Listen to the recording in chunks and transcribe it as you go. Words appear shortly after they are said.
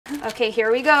Okay,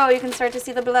 here we go. You can start to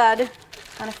see the blood.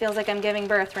 Kind of feels like I'm giving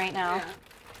birth right now. Yeah.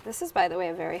 This is, by the way,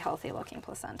 a very healthy looking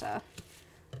placenta.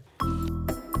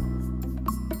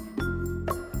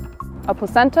 A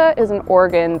placenta is an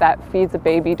organ that feeds a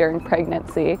baby during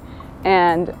pregnancy,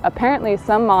 and apparently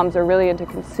some moms are really into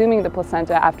consuming the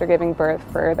placenta after giving birth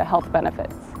for the health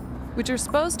benefits, which are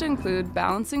supposed to include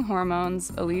balancing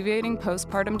hormones, alleviating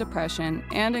postpartum depression,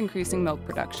 and increasing milk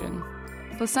production.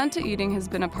 Placenta eating has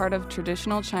been a part of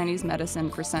traditional Chinese medicine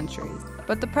for centuries,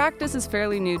 but the practice is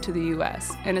fairly new to the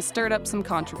US and has stirred up some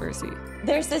controversy.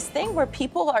 There's this thing where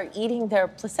people are eating their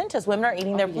placentas, women are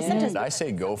eating their placentas. I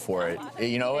say go for it.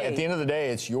 You know, at the end of the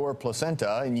day, it's your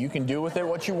placenta and you can do with it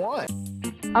what you want.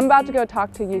 I'm about to go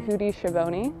talk to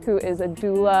Yehudit, who is a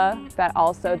doula that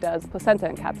also does placenta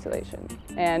encapsulation,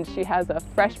 and she has a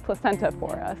fresh placenta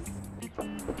for us.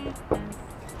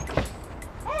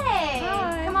 Hey,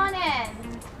 hi. Come on in.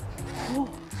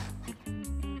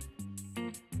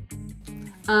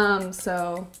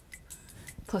 So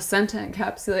placenta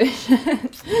encapsulation.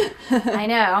 I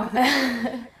know.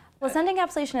 Placenta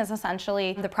encapsulation is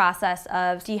essentially the process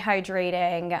of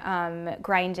dehydrating,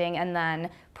 grinding, and then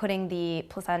putting the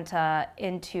placenta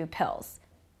into pills.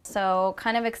 So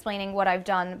kind of explaining what I've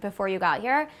done before you got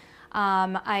here.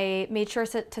 I made sure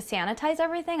to sanitize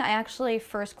everything. I actually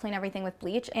first clean everything with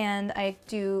bleach, and I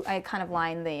kind of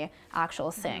line the actual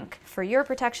sink for your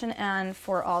protection and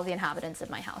for all the inhabitants of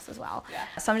my house as well. Yeah.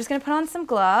 So I'm just gonna put on some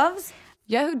gloves.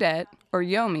 Yehudit, or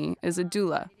Yomi, is a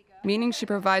doula, meaning she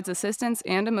provides assistance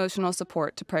and emotional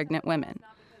support to pregnant women.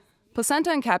 Placenta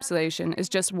encapsulation is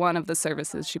just one of the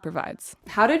services she provides.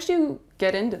 How did you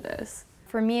get into this?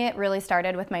 For me, it really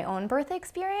started with my own birth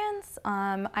experience.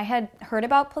 I had heard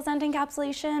about placenta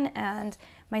encapsulation, and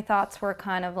my thoughts were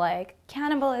kind of like,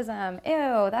 cannibalism,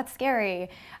 ew, that's scary.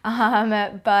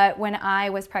 But when I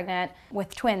was pregnant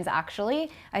with twins,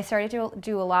 actually, I started to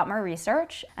do a lot more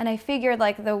research, and I figured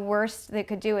like the worst they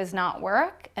could do is not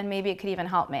work, and maybe it could even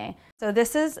help me. So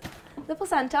this is the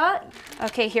placenta.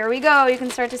 Okay, here we go. You can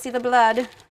start to see the blood.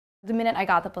 The minute I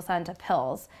got the placenta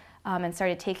pills, and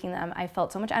started taking them, I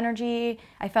felt so much energy.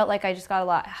 I felt like I just got a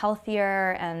lot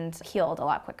healthier and healed a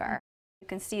lot quicker. You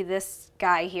can see this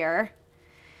guy here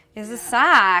is a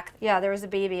sac. Yeah, there was a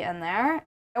baby in there.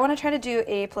 I want to try to do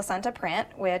a placenta print,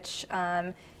 which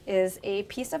is a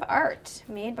piece of art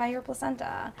made by your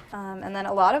placenta. And then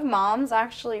a lot of moms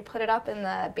actually put it up in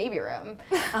the baby room.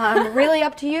 Really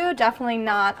up to you, definitely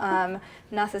not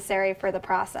necessary for the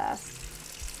process.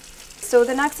 So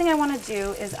the next thing I want to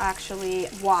do is actually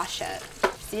wash it.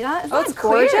 See that? Isn't that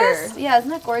gorgeous? Clear. Yeah, isn't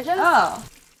that gorgeous? Oh.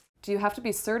 Do you have to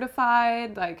be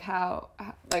certified? Like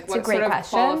what sort of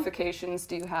qualifications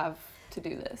do you have to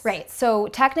do this? Right, so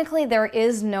technically there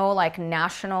is no like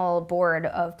national board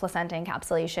of placenta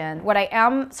encapsulation. What I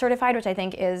am certified, which I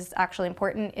think is actually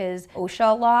important, is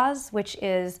OSHA laws, which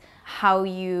is how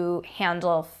you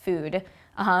handle food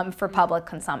for public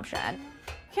consumption.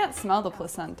 You can't smell the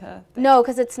placenta. No,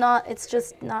 because it's not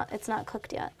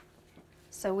cooked yet.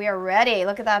 So we are ready.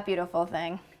 Look at that beautiful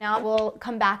thing. Now we'll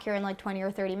come back here in like 20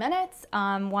 or 30 minutes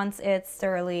once it's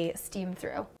thoroughly steamed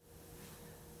through.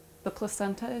 The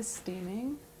placenta is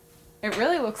steaming. It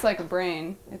really looks like a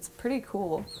brain. It's pretty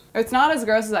cool. It's not as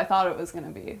gross as I thought it was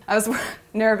gonna be. I was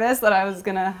nervous that I was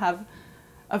gonna have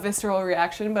a visceral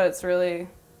reaction, but it's really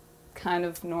kind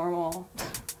of normal.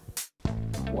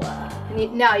 Wow.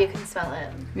 Now you can smell it.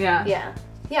 Yeah. Yeah.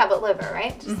 Yeah, but liver,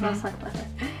 right? Just smells like liver.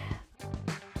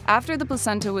 After the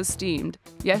placenta was steamed,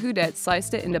 Yehudit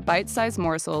sliced it into bite-sized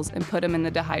morsels and put them in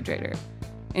the dehydrator.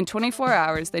 In 24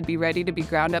 hours, they'd be ready to be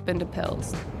ground up into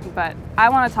pills. But I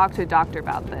want to talk to a doctor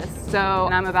about this, so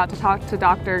I'm about to talk to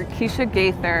Dr. Keisha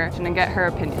Gaither and get her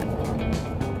opinion.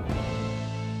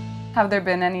 Have there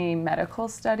been any medical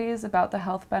studies about the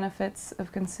health benefits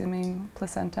of consuming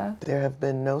placenta? There have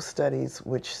been no studies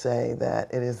which say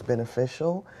that it is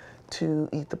beneficial to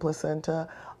eat the placenta.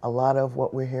 A lot of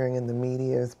what we're hearing in the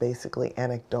media is basically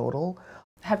anecdotal.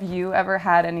 Have you ever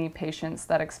had any patients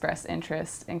that express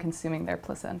interest in consuming their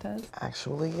placentas?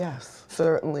 Actually, yes.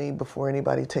 Certainly before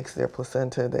anybody takes their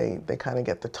placenta, they kind of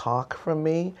get the talk from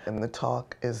me, and the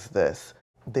talk is this.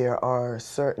 There are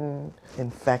certain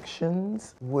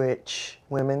infections which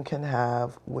women can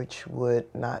have which would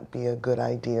not be a good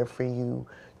idea for you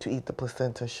to eat the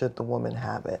placenta should the woman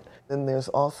have it. Then there's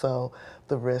also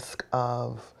the risk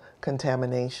of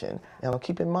contamination. Now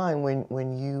keep in mind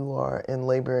when you are in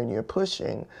labor and you're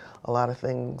pushing, a lot of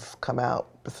things come out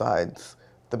besides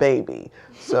the baby.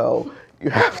 So you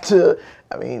have to,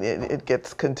 I mean, it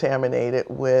gets contaminated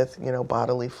with, you know,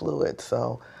 bodily fluids.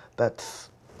 So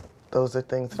those are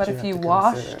things that you have to consider. But if you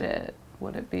washed it,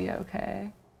 would it be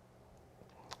okay?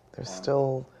 There's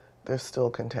still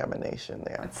contamination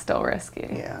there. It's still risky.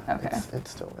 Yeah, Okay.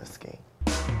 it's still risky.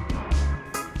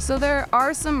 So there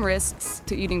are some risks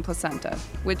to eating placenta,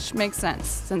 which makes sense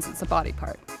since it's a body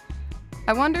part.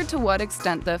 I wondered to what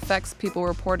extent the effects people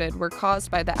reported were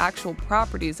caused by the actual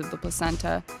properties of the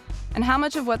placenta, and how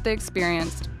much of what they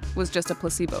experienced was just a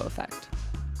placebo effect.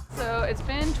 So it's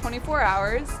been 24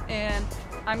 hours, and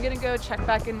I'm gonna go check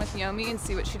back in with Yomi and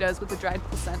see what she does with the dried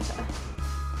placenta.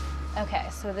 Okay,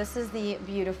 so this is the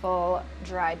beautiful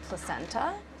dried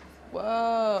placenta.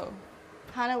 Whoa.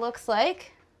 Kind of looks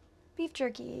like beef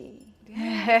jerky. Yum.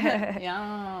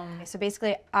 Okay, so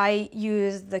basically, I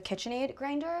use the KitchenAid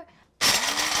grinder.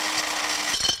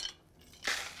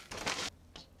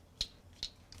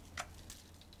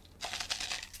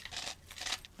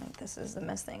 This is the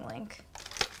missing link.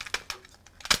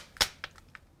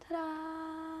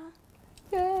 Ta-da!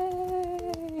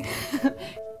 Yay!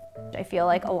 I feel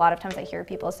like a lot of times I hear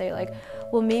people say like,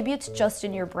 well, maybe it's just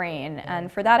in your brain.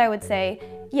 And for that I would say,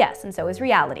 yes, and so is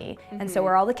reality. And so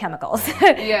are all the chemicals.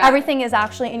 Yeah. Everything is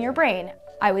actually in your brain.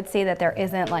 I would say that there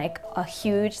isn't like a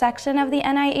huge section of the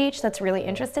NIH that's really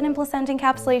interested in placenta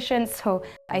encapsulation. So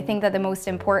I think that the most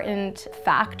important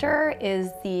factor is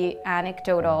the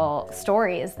anecdotal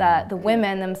stories that the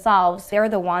women themselves, they're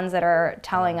the ones that are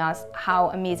telling us how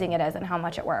amazing it is and how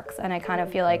much it works. And I kind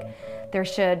of feel like there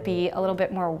should be a little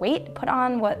bit more weight put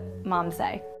on what moms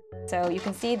say. So you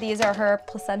can see these are her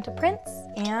placenta prints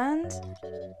and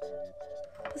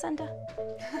placenta.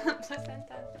 Placenta.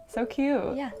 So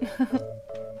cute. Yeah.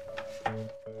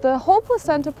 The whole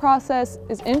placenta process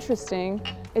is interesting.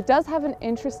 It does have an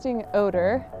interesting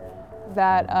odor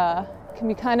that can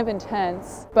be kind of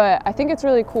intense, but I think it's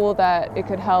really cool that it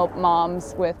could help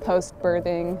moms with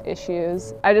post-birthing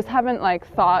issues. I just haven't like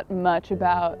thought much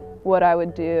about what I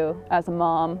would do as a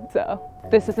mom, so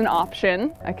this is an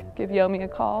option. I could give Yomi a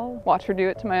call, watch her do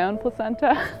it to my own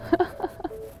placenta.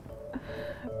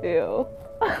 Ew.